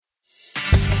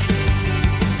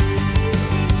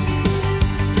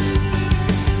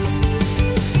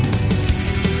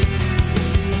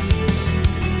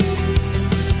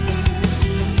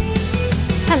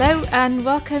Hello and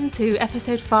welcome to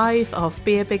episode 5 of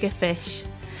Be a Bigger Fish.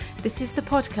 This is the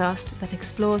podcast that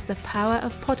explores the power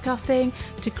of podcasting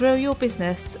to grow your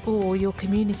business or your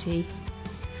community.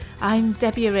 I'm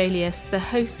Debbie Aurelius, the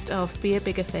host of Be a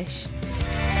Bigger Fish.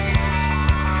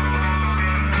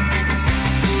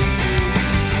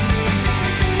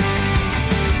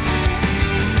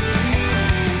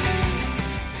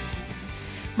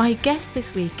 My guest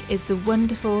this week is the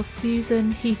wonderful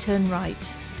Susan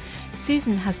Heaton-Wright.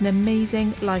 Susan has an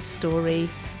amazing life story.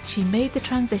 She made the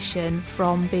transition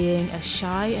from being a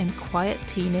shy and quiet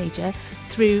teenager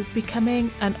through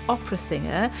becoming an opera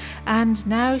singer, and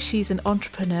now she's an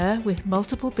entrepreneur with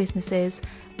multiple businesses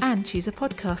and she's a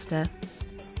podcaster.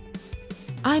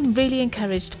 I'm really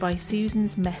encouraged by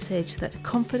Susan's message that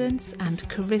confidence and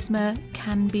charisma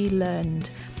can be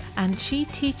learned, and she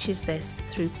teaches this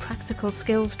through practical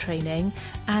skills training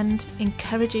and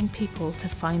encouraging people to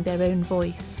find their own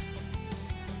voice.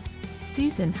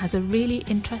 Susan has a really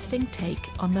interesting take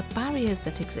on the barriers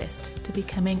that exist to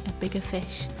becoming a bigger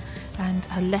fish, and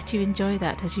I'll let you enjoy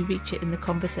that as you reach it in the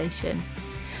conversation.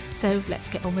 So let's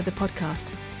get on with the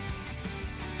podcast.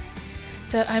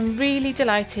 So I'm really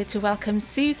delighted to welcome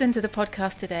Susan to the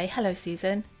podcast today. Hello,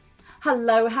 Susan.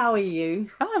 Hello, how are you?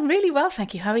 Oh, I'm really well,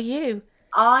 thank you. How are you?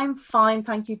 I'm fine,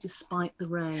 thank you, despite the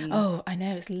rain. Oh, I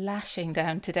know it's lashing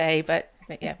down today, but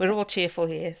yeah, we're all cheerful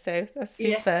here, so that's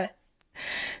super. Yeah.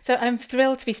 So I'm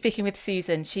thrilled to be speaking with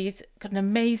Susan. She's got an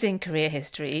amazing career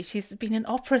history. She's been an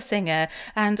opera singer,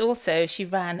 and also she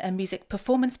ran a music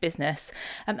performance business.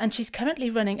 And she's currently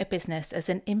running a business as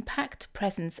an impact,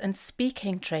 presence and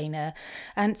speaking trainer.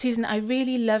 And Susan, I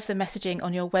really love the messaging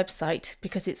on your website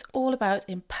because it's all about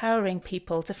empowering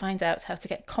people to find out how to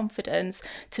get confidence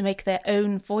to make their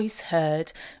own voice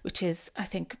heard, which is, I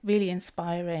think, really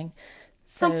inspiring.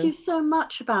 Thank you so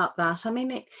much about that. I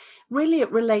mean, it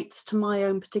relates to my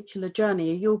own particular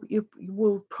journey. You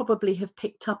will probably have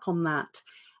picked up on that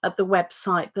at the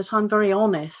website, that I'm very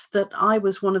honest, that I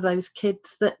was one of those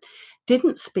kids that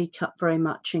didn't speak up very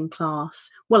much in class.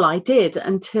 Well, I did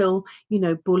until,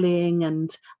 bullying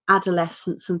and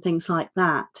adolescence and things like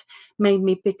that made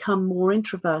me become more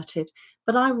introverted.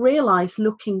 But I realized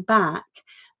looking back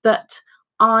that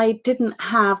I didn't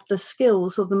have the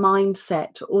skills or the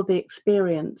mindset or the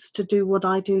experience to do what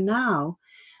I do now.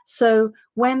 So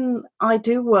when I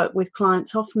do work with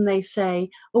clients, often they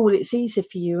say, oh, well, it's easy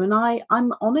for you. And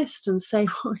I'm honest and say,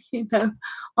 well,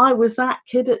 I was that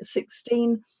kid at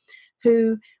 16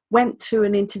 who went to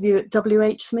an interview at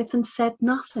WH Smith and said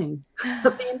nothing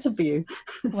at the interview.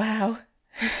 Wow.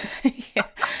 Yeah.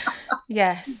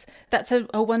 Yes, that's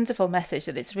a wonderful message,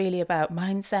 that it's really about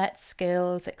mindset,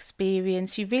 skills,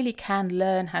 experience. You really can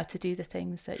learn how to do the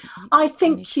things that I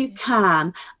think you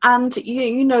can. And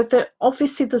you know that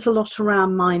obviously there's a lot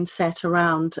around mindset,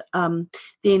 around the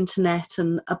internet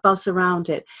and a buzz around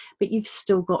it, but you've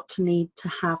still got to need to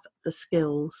have the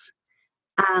skills,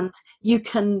 and you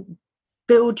can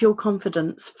build your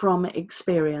confidence from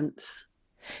experience.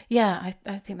 Yeah,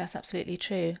 I think that's absolutely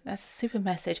true. That's a super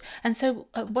message. And so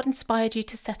what inspired you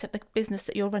to set up the business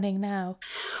that you're running now?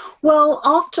 Well,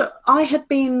 after I had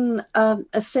been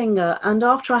a singer, and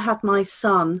after I had my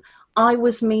son, I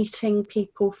was meeting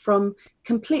people from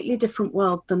completely different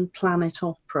world than Planet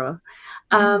Opera.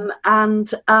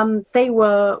 And they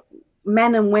were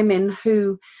men and women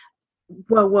who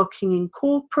were working in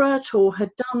corporate or had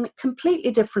done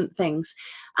completely different things.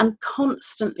 And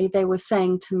constantly they were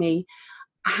saying to me,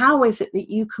 how is it that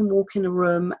you can walk in a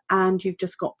room and you've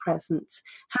just got presence?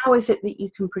 How is it that you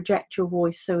can project your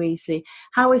voice so easily?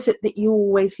 How is it that you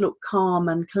always look calm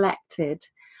and collected?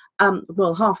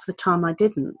 Well, half the time I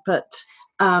didn't, but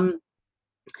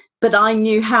I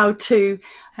knew how to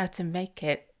make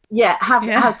it. Yeah,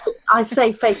 how to, I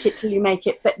say fake it till you make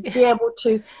it, but be able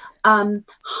to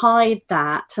hide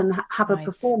that and have a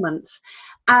performance.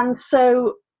 And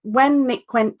so when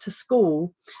Nick went to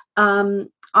school,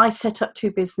 I set up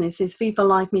 2 businesses: Viva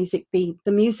Live Music, the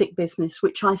music business,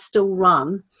 which I still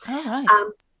run. Oh,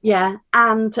 right.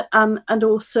 And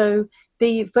also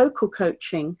the vocal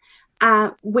coaching,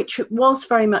 which was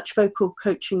very much vocal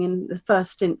coaching in the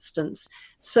first instance.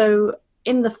 So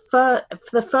in for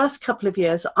the first couple of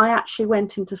years, I actually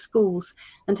went into schools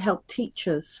and helped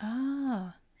teachers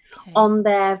on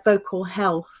their vocal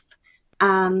health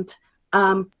and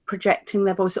projecting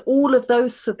their voice, all of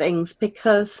those things,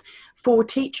 because for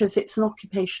teachers it's an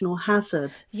occupational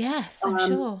hazard. Yes, I'm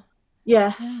sure.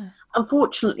 Yes. Yeah.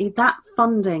 Unfortunately, that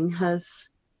funding has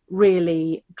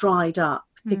really dried up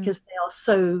because they are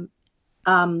so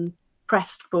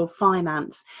pressed for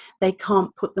finance. They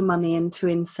can't put the money into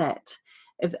inset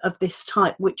of this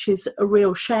type, which is a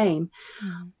real shame.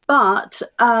 Mm. But,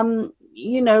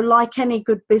 like any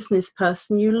good business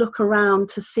person, you look around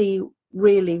to see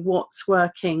really what's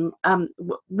working,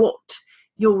 what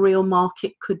your real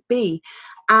market could be.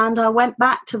 And I went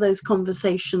back to those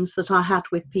conversations that I had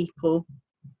with people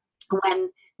when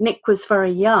Nick was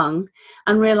very young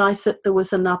and realized that there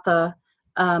was another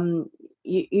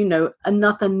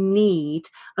another need,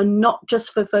 and not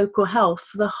just for vocal health,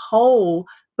 the whole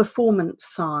performance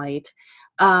side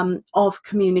of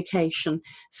communication.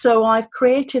 So I've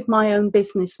created my own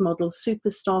business model,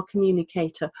 Superstar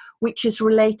Communicator, which is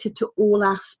related to all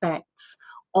aspects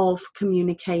of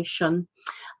communication,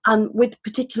 and with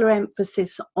particular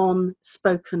emphasis on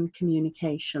spoken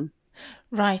communication.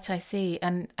 Right, I see.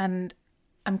 And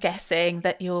I'm guessing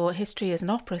that your history as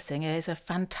an opera singer is a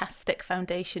fantastic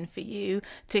foundation for you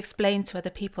to explain to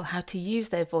other people how to use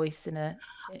their voice in a.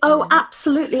 Oh,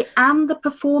 absolutely. And the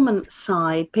performance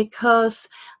side, because,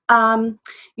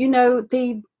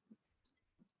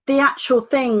 the actual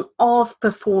thing of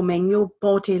performing, your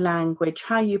body language,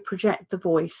 how you project the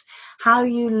voice, how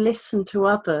you listen to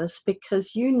others,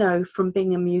 because from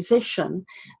being a musician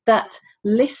that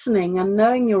listening and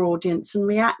knowing your audience and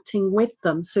reacting with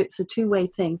them, so it's a two-way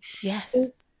thing, Yes.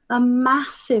 is a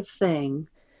massive thing.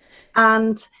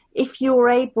 And if you're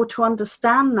able to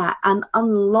understand that and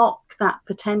unlock that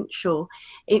potential,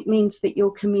 it means that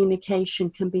your communication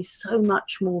can be so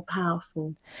much more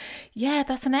powerful. Yeah,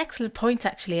 that's an excellent point,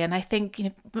 actually. And I think,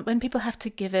 when people have to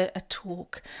give a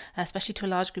talk, especially to a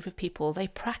large group of people, they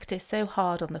practice so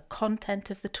hard on the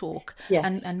content of the talk,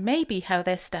 Yes. and maybe how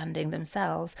they're standing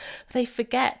themselves. They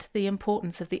forget the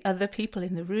importance of the other people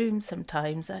in the room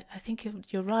sometimes. I think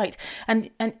you're right. And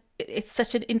it's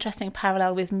such an interesting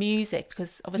parallel with music,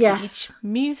 because obviously Yes. each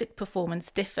music performance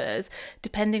differs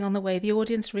depending on the way the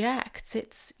audience reacts.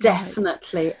 It's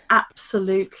definitely,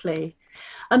 absolutely.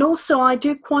 And also I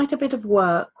do quite a bit of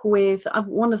work with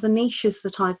one of the niches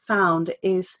that I've found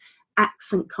is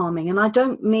accent calming. And I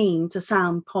don't mean to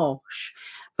sound posh,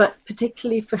 but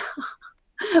particularly for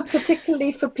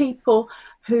people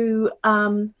who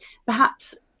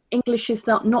perhaps English is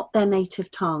not their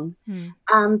native tongue,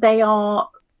 and they are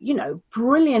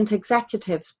brilliant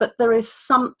executives, but there is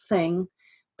something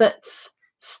that's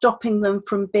stopping them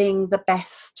from being the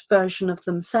best version of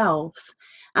themselves.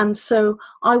 And so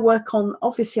I work on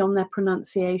their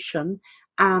pronunciation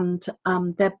and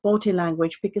their body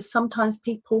language, because sometimes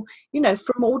people,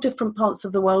 from all different parts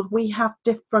of the world, we have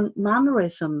different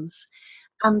mannerisms,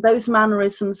 and those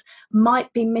mannerisms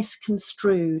might be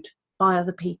misconstrued by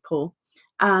other people.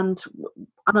 And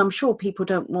I'm sure people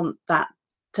don't want that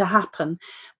to happen,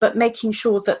 but making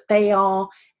sure that they are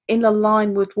in a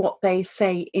line with what they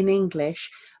say in English.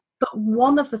 But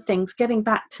one of the things, getting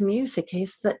back to music,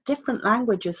 is that different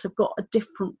languages have got a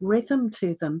different rhythm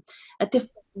to them, a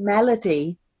different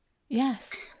melody.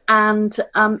 Yes. And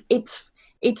it's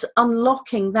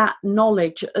unlocking that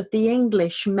knowledge of the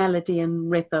English melody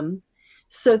and rhythm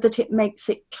so that it makes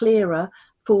it clearer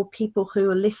for people who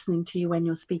are listening to you when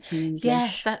you're speaking English.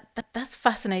 Yes, that's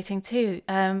fascinating too.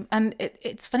 And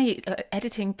it's funny,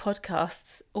 editing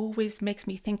podcasts always makes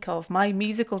me think of my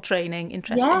musical training,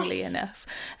 interestingly enough.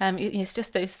 It's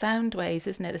just those sound waves,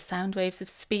 isn't it? The sound waves of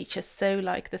speech are so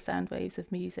like the sound waves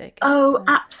of music.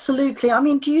 Absolutely. I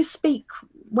mean, do you speak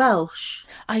Welsh?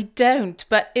 I don't,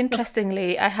 but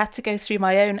interestingly, I had to go through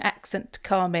my own accent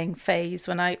calming phase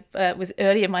when I was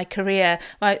early in my career.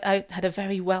 I had a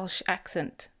very Welsh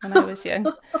accent when I was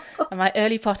young. And my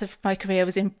early part of my career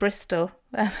was in Bristol,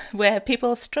 where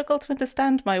people struggled to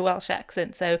understand my Welsh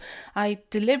accent. So I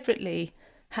deliberately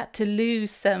had to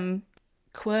lose some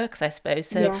quirks, I suppose.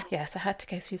 So yes, I had to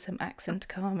go through some accent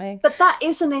calming. But that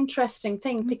is an interesting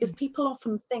thing, because people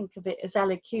often think of it as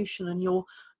elocution and you're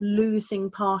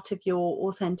losing part of your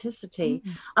authenticity.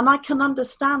 And I can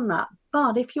understand that.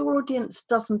 But if your audience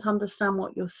doesn't understand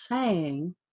what you're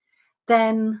saying,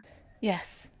 then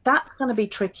that's going to be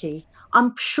tricky.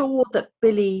 I'm sure that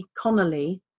Billy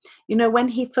Connolly, when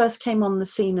he first came on the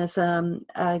scene as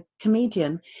a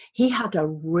comedian, he had a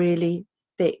really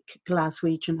thick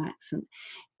Glaswegian accent.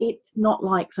 It's not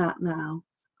like that now.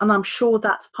 And I'm sure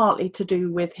that's partly to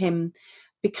do with him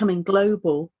becoming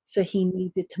global, so he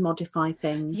needed to modify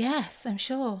things. Yes, I'm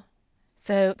sure.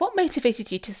 So what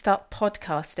motivated you to start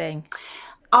podcasting?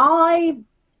 I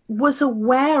was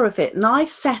aware of it, and I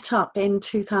set up in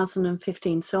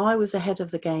 2015, so I was ahead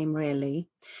of the game, really.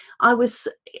 I was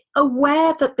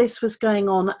aware that this was going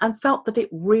on and felt that it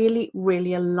really,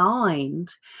 really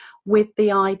aligned with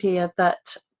the idea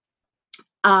that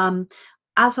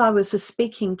as I was a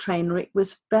speaking trainer, it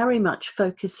was very much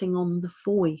focusing on the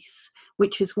voice,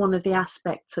 which is one of the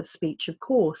aspects of speech, of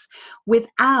course,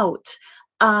 without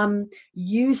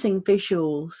using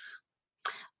visuals.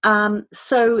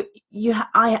 So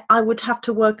I would have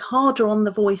to work harder on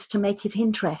the voice to make it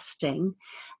interesting.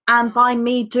 And by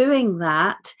me doing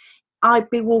that, I'd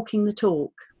be walking the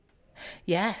talk.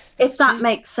 Yes, If that true.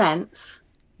 makes sense.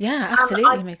 Yeah,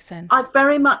 absolutely makes sense. I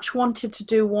very much wanted to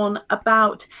do one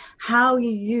about how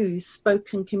you use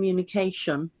spoken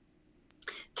communication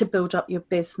to build up your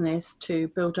business, to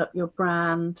build up your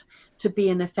brand, to be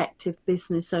an effective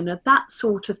business owner, that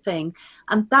sort of thing.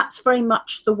 And that's very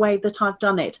much the way that I've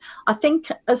done it. I think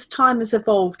as time has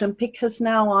evolved, and because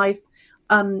now I've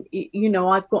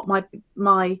got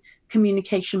my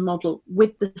communication model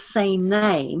with the same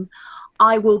name,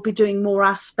 I will be doing more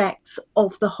aspects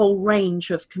of the whole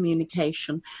range of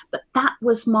communication. But that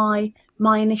was my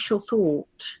initial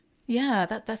thought. Yeah,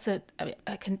 I mean,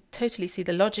 I can totally see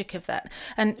the logic of that.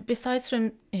 And besides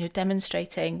from,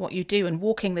 demonstrating what you do and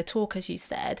walking the talk, as you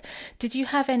said, did you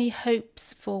have any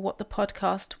hopes for what the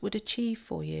podcast would achieve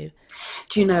for you?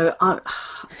 Do you know, I'm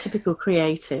typical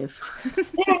creative. Do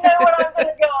you know what I'm going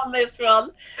to go on this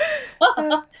one?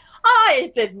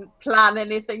 I didn't plan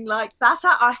anything like that.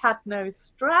 I had no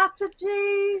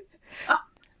strategy.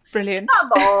 Brilliant.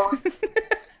 Come on.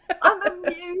 I'm a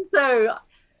muso.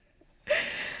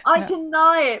 I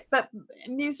deny it, but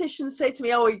musicians say to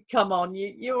me, "Oh, come on,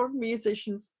 you're a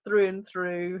musician through and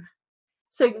through."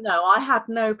 So no, I had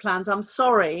no plans. I'm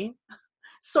sorry.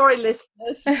 Sorry,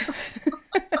 listeners.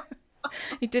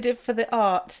 You did it for the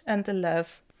art and the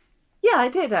love. Yeah, I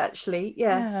did actually,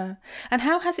 yes. Yeah. And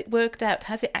how has it worked out?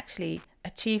 Has it actually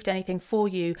achieved anything for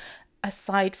you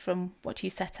aside from what you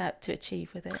set out to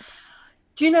achieve with it?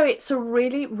 Do you know, it's a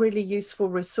really, really useful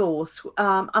resource.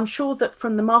 I'm sure that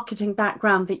from the marketing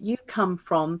background that you come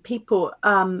from, people,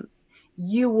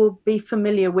 you will be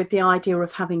familiar with the idea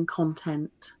of having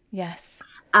content. Yes.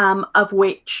 Of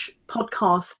which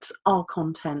podcasts are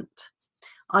content.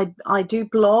 I do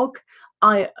blog.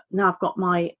 I've got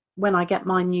when I get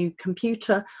my new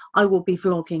computer, I will be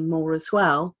vlogging more as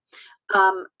well,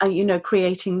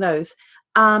 creating those.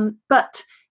 But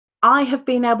I have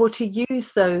been able to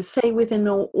use those, say, within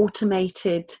an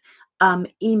automated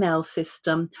email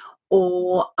system,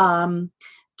 or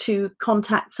to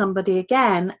contact somebody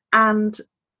again and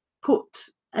put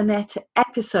an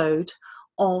episode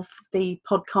of the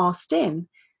podcast in.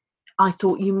 I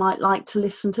thought you might like to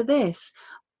listen to this.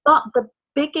 But the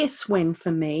biggest win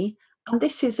for me, and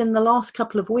this is in the last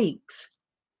couple of weeks,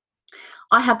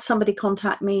 I had somebody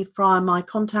contact me via my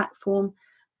contact form.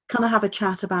 Can I have a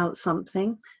chat about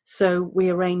something? So we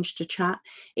arranged a chat.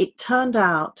 It turned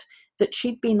out that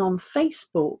she'd been on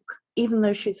Facebook, even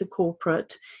though she's a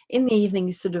corporate, in the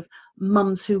evening, sort of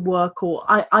mums who work, or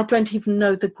I don't even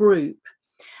know the group.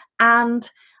 And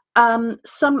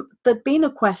there'd been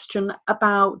a question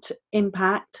about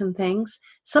impact and things.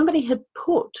 Somebody had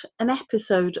put an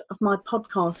episode of my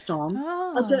podcast on.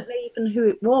 I don't know even who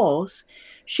it was.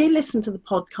 She listened to the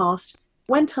podcast,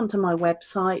 went onto my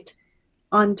website.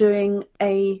 I'm doing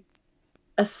a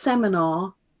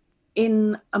seminar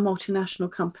in a multinational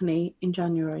company in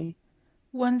January.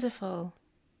 Wonderful.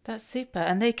 That's super.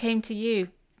 And they came to you.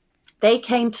 They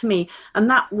came to me, and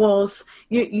that was,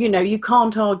 you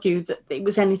can't argue that it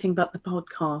was anything but the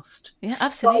podcast. Yeah,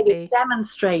 absolutely. I was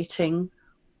demonstrating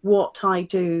what I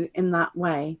do in that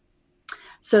way.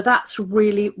 So that's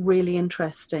really, really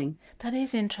interesting. That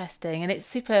is interesting. And it's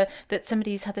super that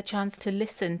somebody's had the chance to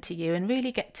listen to you and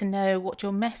really get to know what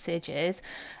your message is.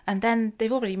 And then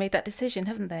they've already made that decision,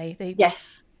 haven't they?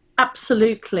 Yes,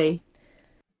 absolutely.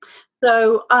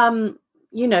 So,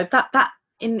 that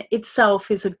in itself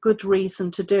is a good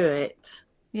reason to do it.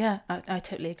 Yeah, I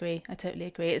totally agree.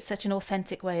 It's such an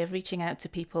authentic way of reaching out to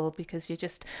people, because you're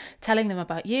just telling them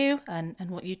about you and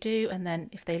what you do. And then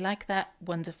if they like that,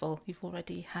 wonderful. You've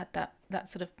already had that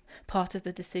sort of part of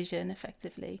the decision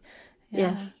effectively.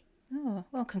 Yeah. Yes. Oh,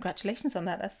 well, congratulations on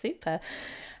that. That's super.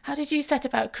 How did you set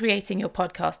about creating your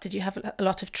podcast? Did you have a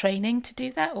lot of training to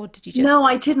do that, or did you just... No,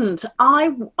 I didn't. I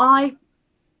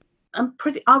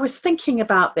was thinking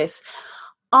about this.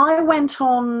 I went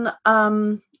on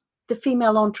the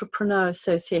Female Entrepreneur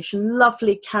Association,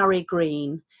 lovely Carrie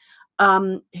Green,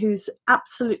 who's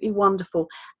absolutely wonderful.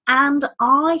 And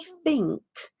I think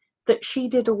that she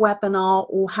did a webinar,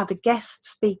 or had a guest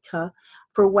speaker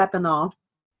for a webinar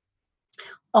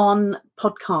on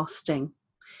podcasting.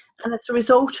 And as a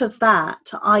result of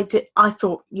that, I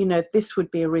thought, this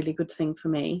would be a really good thing for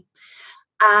me.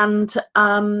 And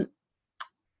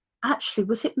actually,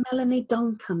 was it Melanie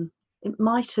Duncan it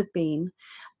might have been,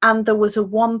 and there was a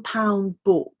 £1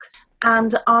 book,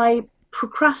 and I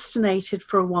procrastinated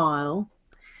for a while,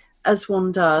 as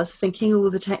one does, thinking all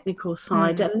the technical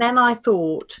side. And then I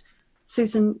thought,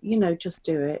 Susan, just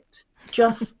do it.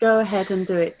 Just go ahead and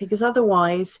do it, because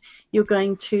otherwise you're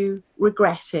going to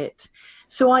regret it.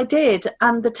 So I did.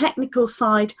 And the technical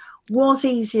side was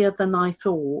easier than I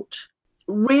thought.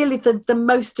 Really, the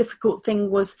most difficult thing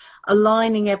was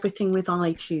aligning everything with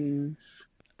iTunes.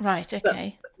 Right,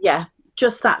 okay. But,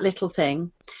 just that little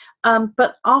thing.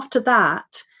 But after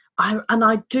that,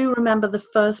 I do remember the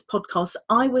first podcast,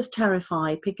 I was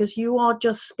terrified, because you are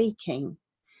just speaking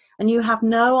and you have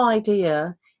no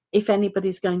idea if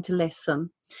anybody's going to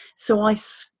listen. So I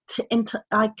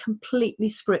completely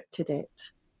scripted it.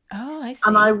 Oh, I see.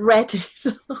 And I read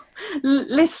it.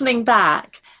 Listening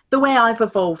back, the way I've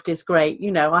evolved is great.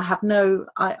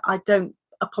 I don't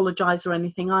apologize or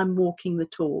anything. I'm walking the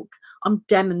talk. I'm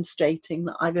demonstrating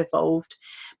that I've evolved.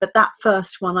 But that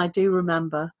first one I do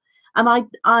remember. And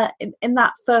I in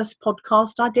that first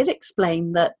podcast, I did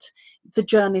explain that the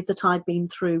journey that I'd been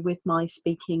through with my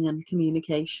speaking and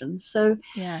communication. So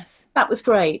yes, that was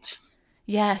great.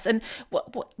 Yes. And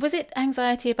what was it,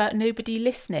 anxiety about nobody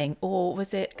listening, or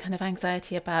was it kind of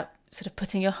anxiety about sort of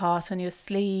putting your heart on your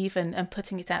sleeve and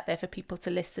putting it out there for people to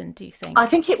listen, do you think? I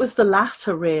think it was the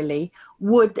latter, really.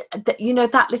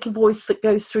 That little voice that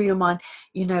goes through your mind,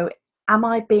 am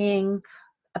I being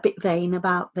a bit vain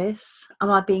about this? Am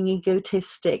I being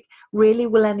egotistic? Really,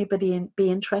 will anybody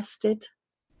be interested?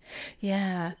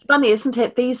 Yeah. It's funny, isn't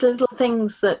it? These little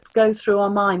things that go through our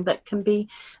mind that can be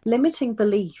limiting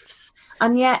beliefs.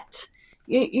 And yet,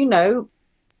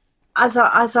 as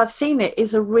I've seen it,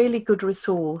 is a really good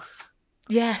resource.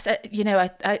 Yes,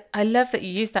 I love that you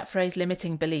use that phrase,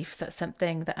 limiting beliefs. That's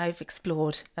something that I've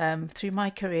explored through my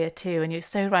career too. And you're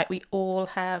so right. We all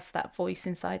have that voice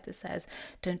inside that says,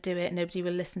 don't do it. Nobody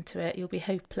will listen to it. You'll be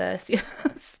hopeless. You'll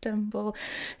stumble.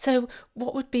 So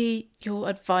what would be your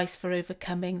advice for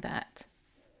overcoming that?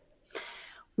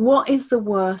 What is the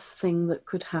worst thing that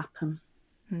could happen?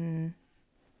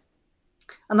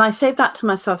 And I say that to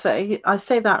myself. I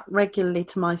say that regularly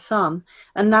to my son.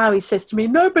 And now he says to me,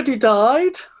 nobody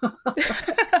died. But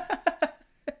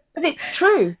it's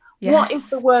true. Yes. What is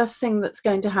the worst thing that's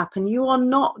going to happen? You are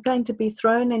not going to be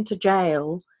thrown into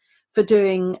jail for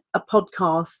doing a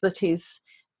podcast that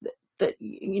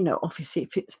obviously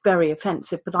if it's very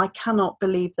offensive, but I cannot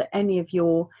believe that any of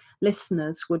your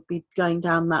listeners would be going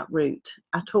down that route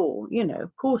at all.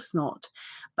 Of course not.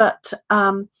 But,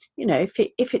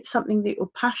 if it's something that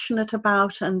you're passionate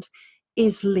about and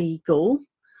is legal,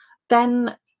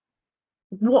 then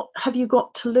what have you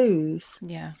got to lose?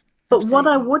 Yeah. But absolutely. What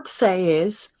I would say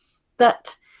is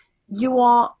that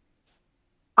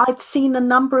I've seen a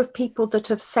number of people that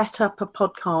have set up a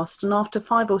podcast, and after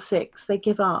 5 or 6, they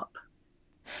give up.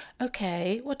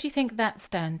 Okay. What do you think that's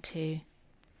down to?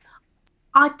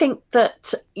 I think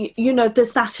that,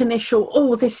 there's that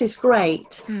initial, this is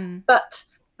great.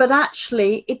 But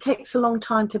actually, it takes a long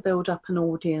time to build up an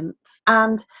audience.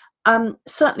 And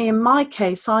certainly in my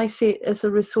case, I see it as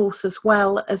a resource as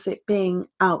well as it being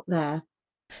out there.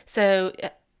 So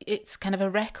it's kind of a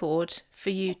record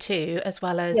for you too, as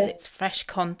well as it's fresh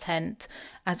content,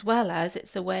 as well as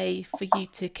it's a way for you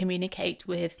to communicate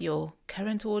with your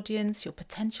current audience, your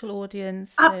potential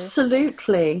audience. So,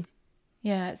 absolutely.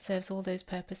 Yeah, it serves all those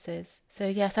purposes. So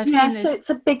yes, I've seen those. So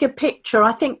it's a bigger picture.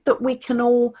 I think that we can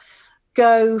all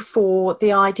go for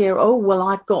the idea,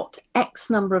 I've got X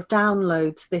number of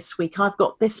downloads this week, I've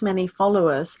got this many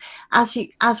followers, as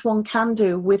one can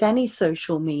do with any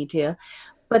social media,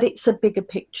 but it's a bigger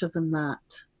picture than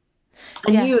that.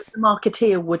 And you as a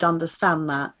marketeer would understand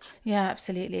that. Yeah,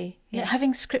 absolutely. Yeah,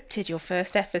 having scripted your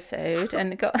first episode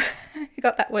and got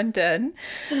that one done,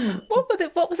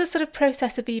 what was the sort of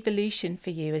process of evolution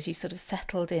for you as you sort of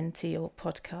settled into your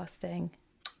podcasting?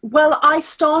 Well, I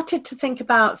started to think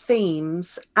about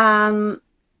themes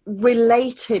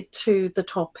related to the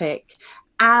topic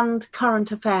and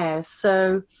current affairs.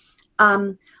 So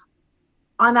I'm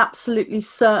absolutely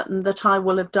certain that I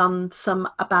will have done some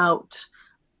about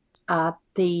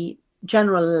the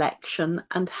general election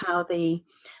and how the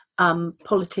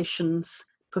politicians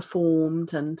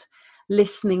performed and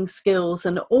listening skills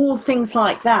and all things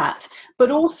like that. But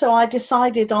also I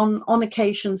decided on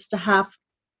occasions to have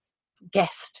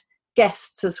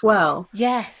guests as well.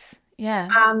 Yes. Yeah.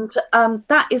 And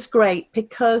that is great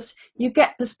because you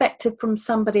get perspective from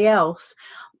somebody else.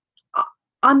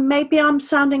 Maybe I'm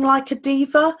sounding like a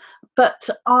diva, but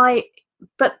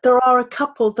there are a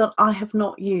couple that I have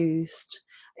not used.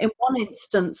 in one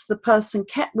instance, the person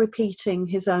kept repeating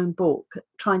his own book,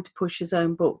 trying to push his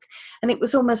own book, and it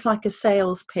was almost like a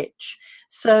sales pitch.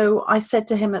 So I said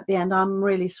to him at the end, I'm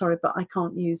really sorry, but I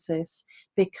can't use this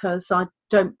because I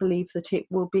don't believe that it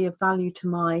will be of value to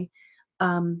my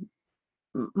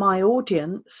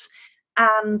audience.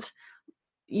 And,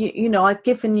 you know, I've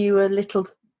given you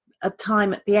a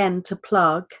time at the end to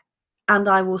plug, and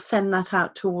I will send that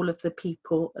out to all of the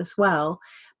people as well.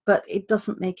 But it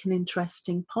doesn't make an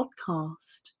interesting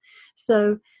podcast.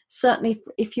 So certainly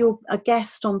if you're a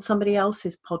guest on somebody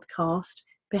else's podcast,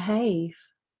 behave.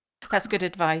 That's good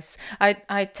advice.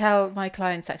 I tell my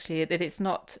clients actually that it's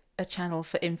not a channel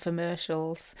for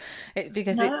infomercials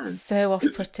because No. it's so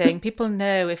off-putting. People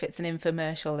know if it's an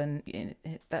infomercial, and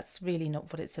that's really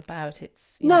not what it's about.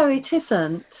 It's No, it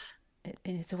isn't.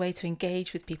 It's a way to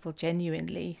engage with people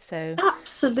genuinely. So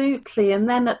Absolutely. And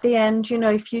then at the end, you know,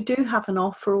 if you do have an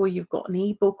offer or you've got an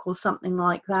ebook or something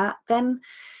like that, then,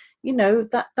 you know,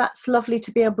 that's lovely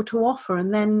to be able to offer.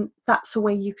 And then that's a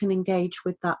way you can engage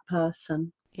with that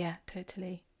person. yeah,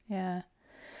 totally. Yeah.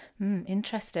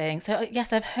 Interesting. So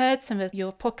yes, I've heard some of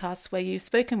your podcasts where you've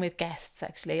spoken with guests,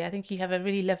 actually. I think you have a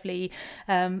really lovely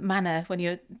manner when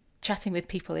you're chatting with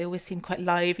people. They always seem quite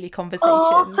lively conversations.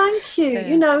 Oh, thank you. So,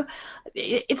 you know,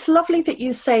 it's lovely that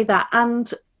you say that.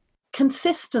 And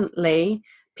consistently,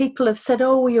 people have said,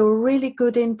 oh, you're a really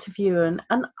good interviewer.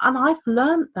 And I've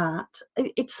learned that.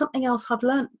 It's something else I've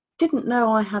learned. Didn't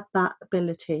know I had that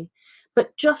ability.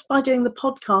 But just by doing the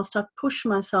podcast, I've pushed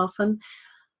myself and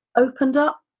opened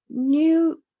up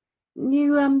new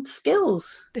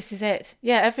skills. this is it.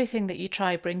 Yeah, everything that you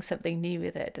try brings something new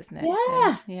with it, doesn't it?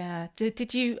 Yeah. So, yeah.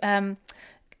 Did you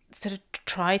sort of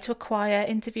try to acquire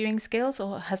interviewing skills,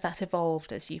 or has that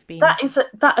evolved as you've been?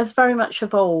 That has very much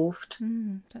evolved.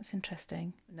 That's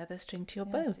interesting. Another string to your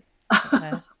bow.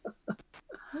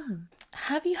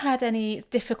 Have you had any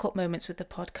difficult moments with the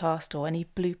podcast, or any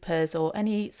bloopers, or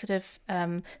any sort of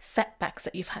setbacks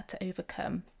that you've had to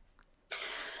overcome?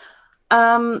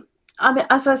 I mean,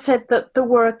 as I said, that there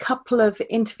were a couple of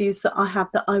interviews that I had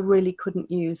that I really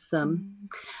couldn't use them.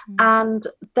 And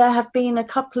there have been a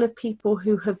couple of people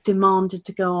who have demanded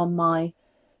to go on my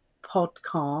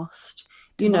podcast.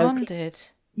 Demanded?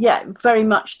 Yeah, very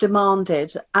much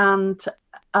demanded. And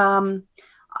I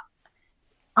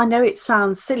know it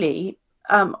sounds silly,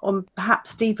 or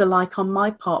perhaps diva-like on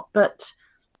my part, but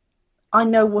I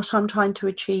know what I'm trying to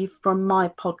achieve from my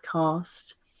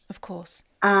podcast. Of course.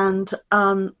 And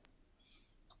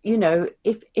you know,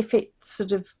 if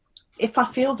I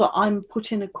feel that I'm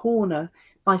put in a corner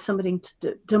by somebody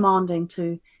demanding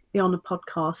to be on a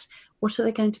podcast, what are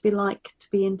they going to be like to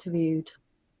be interviewed?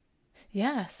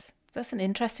 Yes, that's an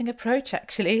interesting approach,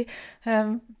 actually.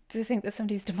 To think that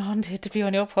somebody's demanded to be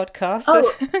on your podcast.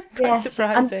 Oh, Quite yes,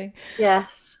 surprising.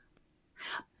 Yes,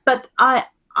 but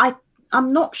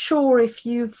I'm not sure if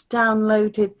you've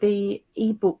downloaded the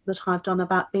ebook that I've done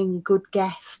about being a good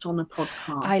guest on a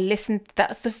podcast.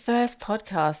 That's the first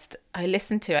podcast I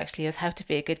listened to, actually, was How to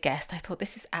Be a Good Guest. I thought,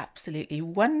 this is absolutely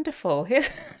wonderful. Here's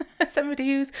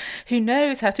somebody who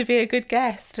knows how to be a good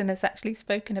guest and has actually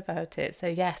spoken about it. So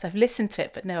yes, I've listened to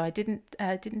it, but no, I didn't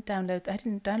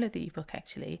download the ebook,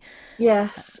 actually.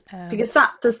 Yes, because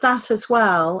there's that as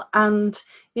well. And,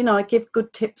 you know, I give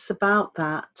good tips about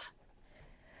that.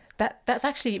 That's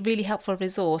actually a really helpful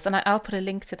resource, and I'll put a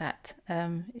link to that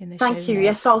in the show Thank you. notes.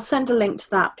 Yes, I'll send a link to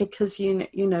that, because you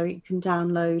know you can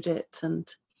download it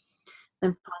and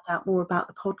then find out more about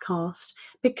the podcast,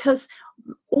 because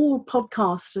all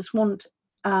podcasters want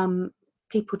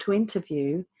people to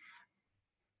interview,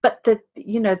 but there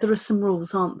are some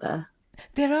rules, aren't there?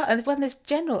 There are, and there's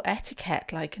general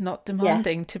etiquette, like not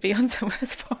demanding to be on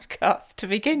someone's podcast to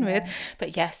begin with.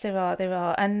 But yes, there are.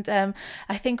 And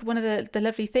I think one of the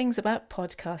lovely things about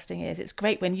podcasting is it's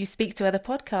great when you speak to other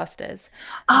podcasters.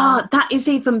 That is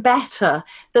even better.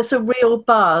 There's a real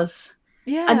buzz.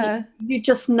 Yeah. And you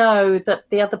just know that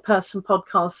the other person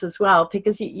podcasts as well,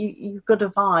 because you've got a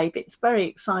vibe. It's very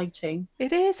exciting.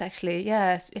 It is, actually,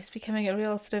 yeah. It's becoming a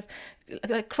real sort of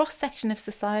like cross-section of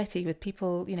society with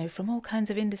people, you know, from all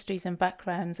kinds of industries and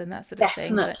backgrounds and that sort of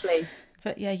thing. Definitely.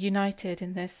 But yeah, united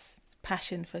in this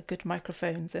passion for good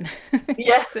microphones. And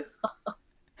yeah.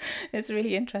 It's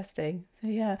really interesting.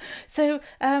 Yeah. So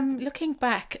looking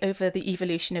back over the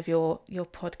evolution of your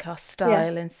podcast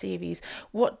style and series,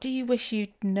 what do you wish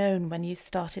you'd known when you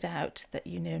started out that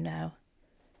you know now?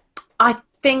 I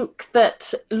think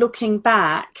that looking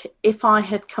back, if I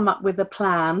had come up with a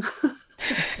plan,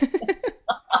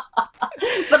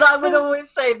 but I would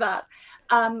always say that,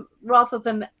 rather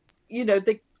than, you know,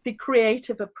 the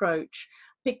creative approach,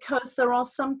 because there are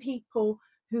some people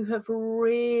who have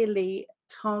really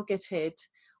targeted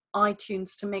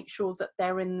iTunes to make sure that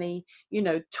they're in the,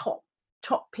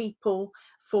 top people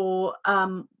for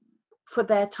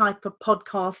their type of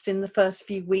podcast in the first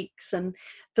few weeks. And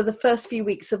for the first few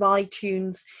weeks of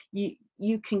iTunes,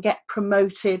 you can get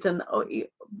promoted and being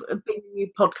a new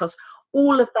podcast,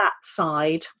 all of that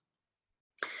side.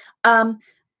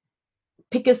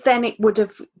 Because then it would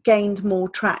have gained more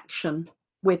traction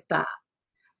with that.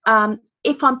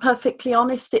 If I'm perfectly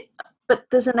honest, but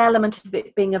there's an element of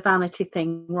it being a vanity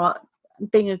thing, right?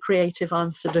 Being a creative,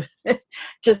 I'm sort of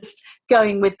just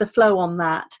going with the flow on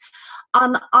that.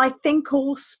 And I think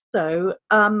also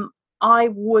I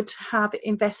would have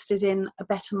invested in a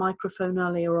better microphone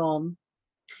earlier on,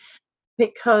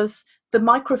 because the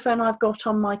microphone I've got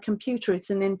on my computer, it's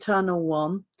an internal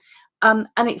one, and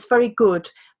it's very good.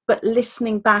 But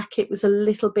listening back, it was a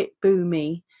little bit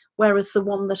boomy, whereas the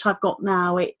one that I've got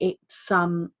now,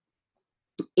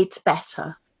 it's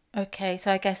better. Okay,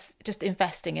 so I guess just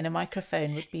investing in a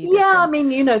microphone would be I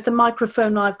mean, the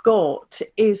microphone I've got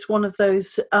is one of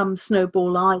those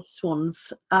Snowball Ice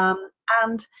ones,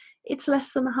 and it's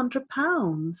less than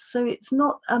 £100, so it's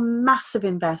not a massive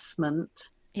investment.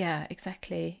 Yeah,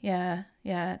 exactly. Yeah.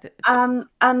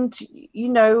 And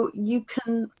you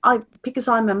can, because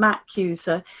I'm a Mac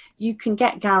user, you can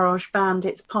get GarageBand.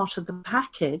 It's part of the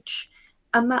package,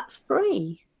 and that's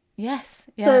free. Yes.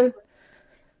 Yeah.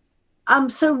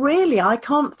 So really, I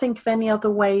can't think of any other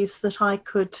ways that I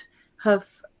could have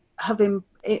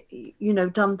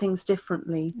done things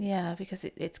differently. Yeah, because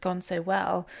it's gone so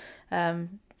well,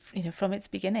 from its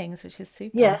beginnings, which is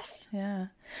super. Yes. Yeah.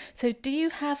 So do you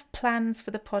have plans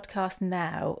for the podcast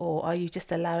now, or are you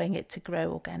just allowing it to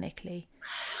grow organically?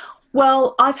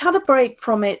 Well, I've had a break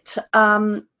from it,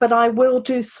 but I will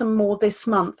do some more this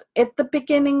month. At the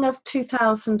beginning of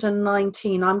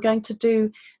 2019, I'm going to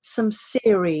do some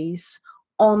series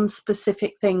on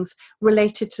specific things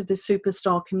related to the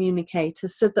Superstar Communicator,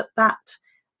 so that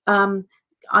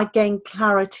I gain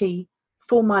clarity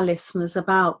for my listeners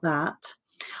about that.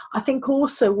 I think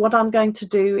also what I'm going to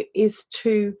do is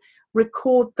to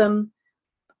record them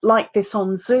like this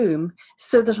on Zoom,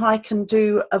 so that I can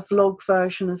do a vlog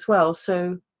version as well.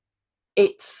 So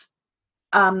it's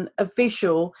a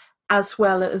visual as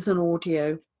well as an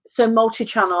audio. So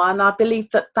multi-channel, and I believe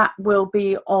that will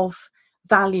be of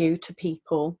value to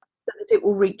people, so that it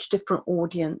will reach different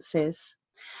audiences.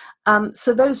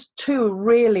 So those two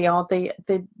really are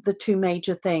the two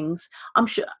major things. I'm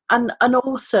sure, and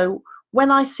also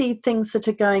when I see things that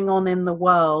are going on in the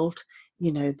world,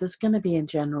 there's going to be a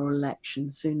general election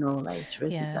sooner or later,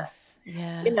 isn't there?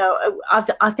 Yeah.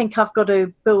 I think I've got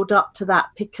to build up to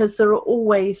that, because there are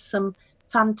always some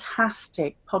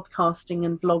fantastic podcasting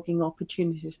and vlogging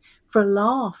opportunities for a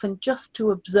laugh and just to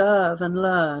observe and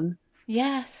learn.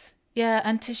 Yes. Yeah,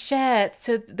 and to share,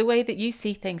 so the way that you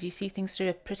see things through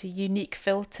a pretty unique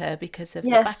filter because of the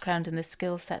background and the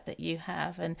skill set that you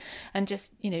have, and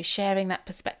just sharing that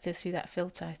perspective through that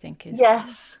filter, I think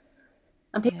is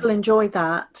and people enjoy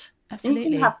that.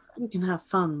 Absolutely. You can have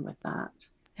fun with that.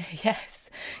 Yes.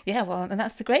 Yeah, well, and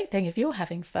that's the great thing. If you're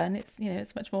having fun, it's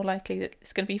it's much more likely that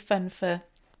it's going to be fun for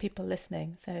people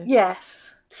listening. So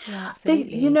yes. Yeah,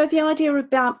 absolutely. The idea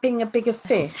about being a bigger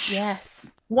fish.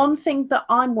 Yes. One thing that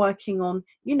I'm working on,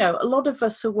 a lot of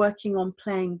us are working on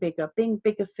playing bigger, being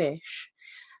bigger fish.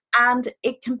 And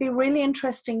it can be really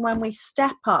interesting when we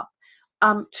step up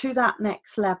to that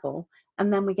next level,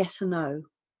 and then we get a no.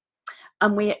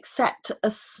 And we accept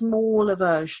a smaller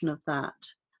version of that.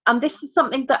 And this is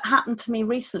something that happened to me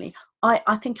recently.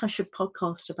 I think I should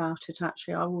podcast about it,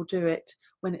 actually. I will do it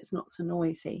when it's not so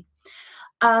noisy.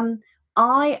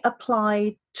 I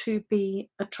applied to be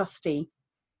a trustee,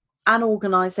 an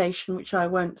organisation which I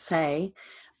won't say,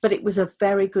 but it was a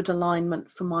very good alignment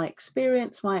for my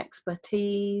experience, my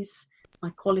expertise,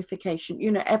 my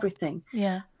qualification, everything.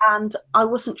 Yeah. And I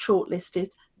wasn't shortlisted.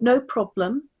 No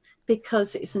problem,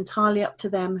 because it's entirely up to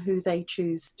them who they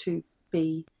choose to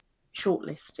be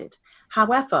shortlisted.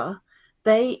 However,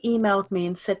 they emailed me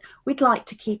and said, we'd like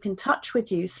to keep in touch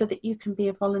with you so that you can be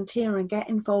a volunteer and get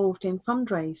involved in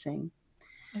fundraising.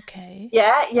 Okay.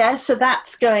 Yeah. So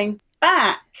that's going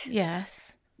back.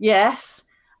 Yes.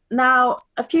 Now,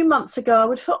 a few months ago, I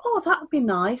would have thought, that would be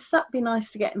nice. That'd be nice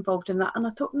to get involved in that. And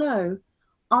I thought, no,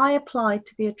 I applied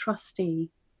to be a trustee.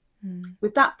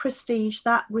 With that prestige,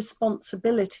 that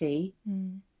responsibility.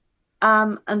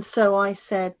 And so I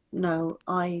said, no,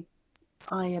 I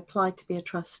applied to be a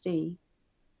trustee.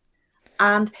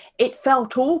 And it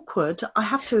felt awkward, I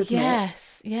have to admit.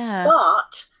 Yes, yeah.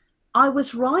 But I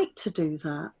was right to do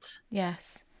that.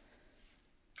 Yes.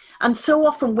 And so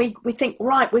often we think,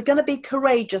 right, we're going to be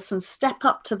courageous and step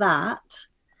up to that,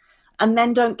 and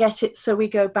then don't get it, so we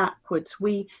go backwards.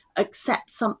 We accept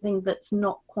something that's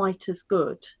not quite as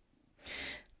good.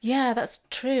 Yeah, that's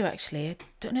true, actually. I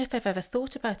don't know if I've ever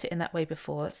thought about it in that way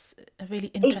before. It's a really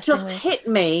interesting It just way. hit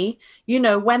me,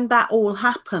 when that all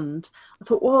happened. I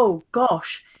thought, oh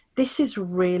gosh, this is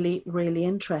really, really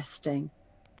interesting.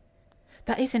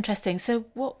 That is interesting. So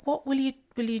what will you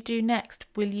do next?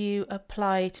 Will you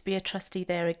apply to be a trustee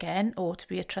there again, or to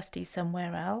be a trustee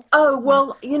somewhere else? Oh,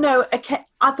 well,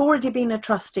 I've already been a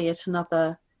trustee at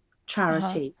another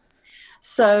charity.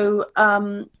 So,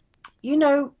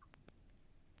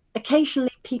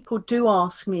 occasionally people do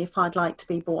ask me if I'd like to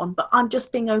be brought on, but I'm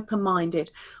just being open-minded.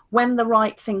 When the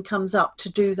right thing comes up to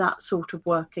do that sort of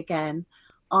work again,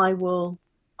 I'll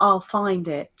find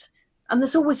it. And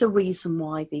there's always a reason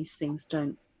why these things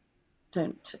don't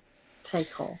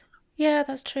take off. Yeah,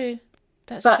 that's true.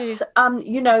 That's true.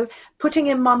 But, putting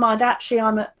in my mind, actually,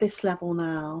 I'm at this level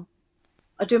now.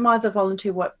 I do my other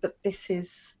volunteer work, but this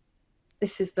is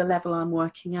the level I'm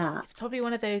working at. It's probably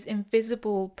one of those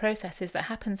invisible processes that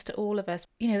happens to all of us,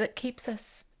 that keeps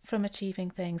us from achieving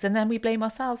things. And then we blame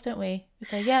ourselves, don't we? We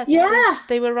say, yeah.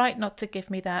 They were right not to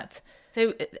give me that.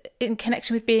 So in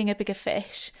connection with being a bigger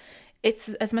fish,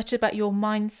 it's as much about your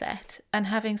mindset and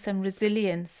having some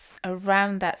resilience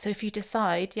around that. So if you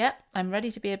decide, I'm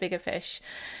ready to be a bigger fish,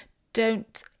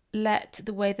 don't let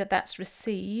the way that that's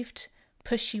received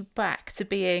push you back to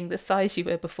being the size you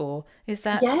were before. Is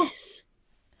that... Yes.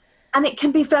 And it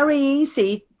can be very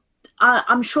easy.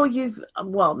 I'm sure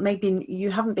maybe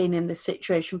you haven't been in this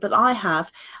situation, but I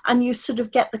have. And you sort of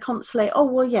get the consolate, oh,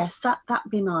 well, yes, that'd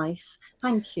be nice.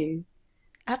 Thank you.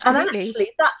 Absolutely. And actually,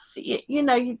 that's,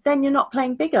 then you're not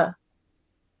playing bigger.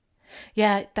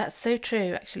 Yeah, that's so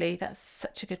true, actually. That's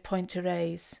such a good point to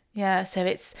raise. Yeah, so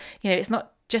it's, it's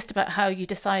not just about how you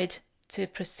decide to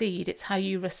proceed, it's how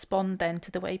you respond then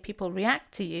to the way people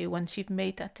react to you once you've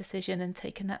made that decision and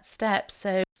taken that step.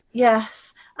 So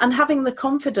yes, and having the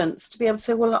confidence to be able to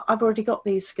say, well, I've already got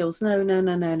these skills.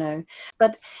 No.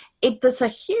 But there's a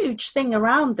huge thing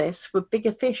around this for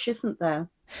bigger fish, isn't there?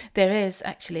 There is,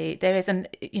 actually. There is. And,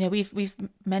 we've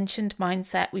mentioned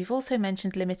mindset. We've also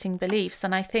mentioned limiting beliefs.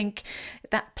 And I think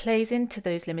that plays into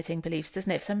those limiting beliefs,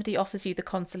 doesn't it? If somebody offers you the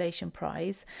consolation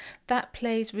prize, that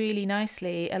plays really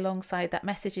nicely alongside that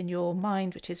message in your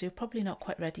mind, which is you're probably not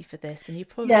quite ready for this. And you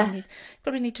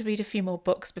probably need to read a few more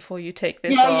books before you take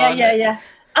this on. Yeah.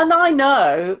 And I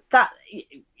know that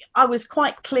I was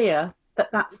quite clear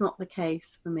that that's not the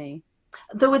case for me.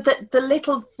 The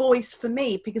little voice for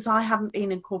me, because I haven't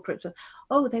been in corporate.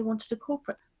 Oh, they wanted a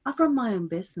corporate. I've run my own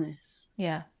business.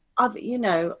 Yeah. I've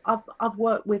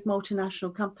worked with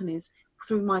multinational companies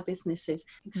through my businesses.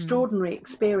 Extraordinary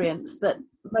experience that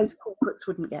most corporates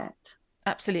wouldn't get.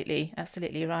 Absolutely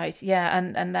right. Yeah,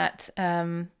 and that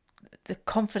the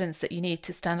confidence that you need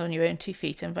to stand on your own 2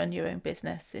 feet and run your own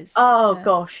business is. Oh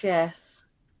gosh, yes.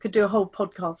 Could do a whole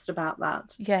podcast about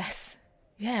that. Yes.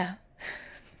 Yeah.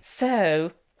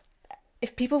 So,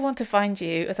 if people want to find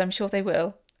you, as I'm sure they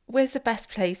will, where's the best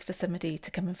place for somebody to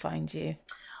come and find you?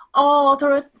 Oh,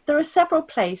 there are several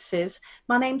places.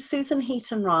 My name's Susan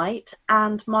Heaton-Wright,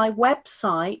 and my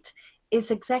website is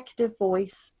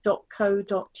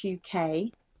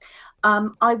executivevoice.co.uk.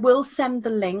 I will send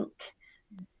the link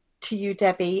to you,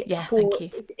 Debbie. Yeah, thank you.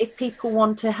 If people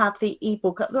want to have the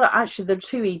ebook. Well, actually, there are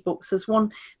 2 ebooks. There's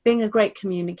one, Being a Great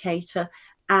Communicator,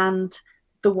 and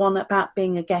the one about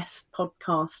being a guest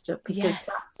podcaster, because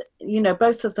that's,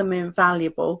 both of them are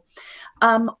invaluable.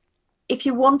 If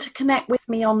you want to connect with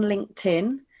me on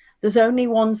LinkedIn, there's only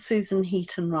one Susan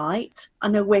Heaton-Wright. I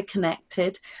know we're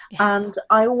connected, and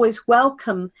I always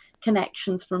welcome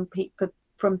connections from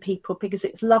people because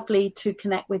it's lovely to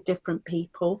connect with different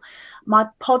people. My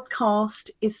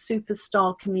podcast is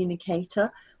Superstar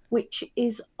Communicator, which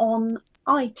is on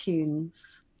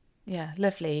iTunes. Yeah,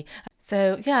 lovely.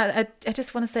 So, I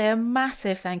just want to say a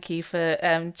massive thank you for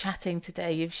chatting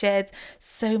today. You've shared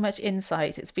so much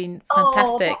insight. It's been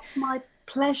fantastic. Oh, that's my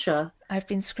pleasure. I've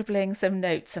been scribbling some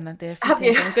notes, and there are a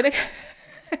few things I'm going to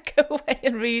go away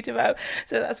and read about.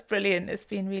 So that's brilliant. It's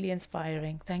been really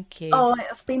inspiring. Thank you. Oh,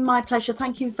 it's been my pleasure.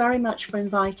 Thank you very much for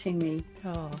inviting me.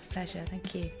 Oh, pleasure.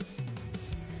 Thank you.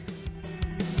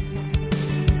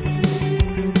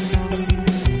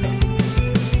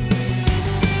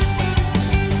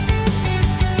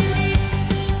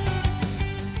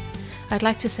 I'd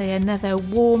like to say another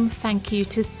warm thank you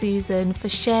to Susan for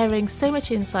sharing so much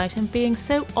insight and being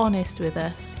so honest with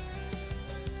us.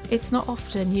 It's not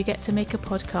often you get to make a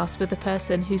podcast with a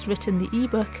person who's written the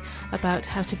ebook about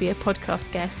how to be a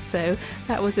podcast guest, so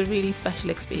that was a really special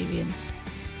experience.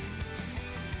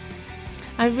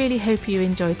 I really hope you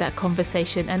enjoyed that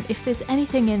conversation, and if there's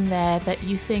anything in there that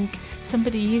you think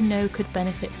somebody you know could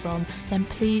benefit from, then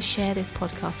please share this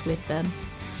podcast with them.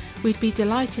 We'd be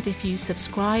delighted if you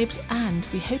subscribed, and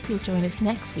we hope you'll join us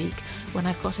next week when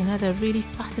I've got another really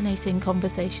fascinating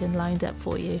conversation lined up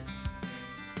for you.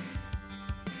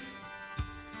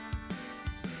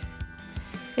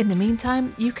 In the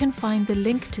meantime, you can find the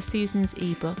link to Susan's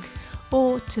ebook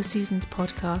or to Susan's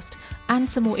podcast and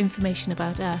some more information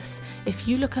about us if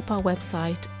you look up our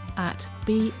website at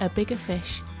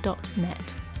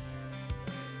beabiggerfish.net.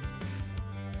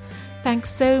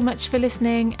 Thanks so much for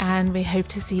listening, and we hope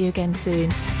to see you again soon.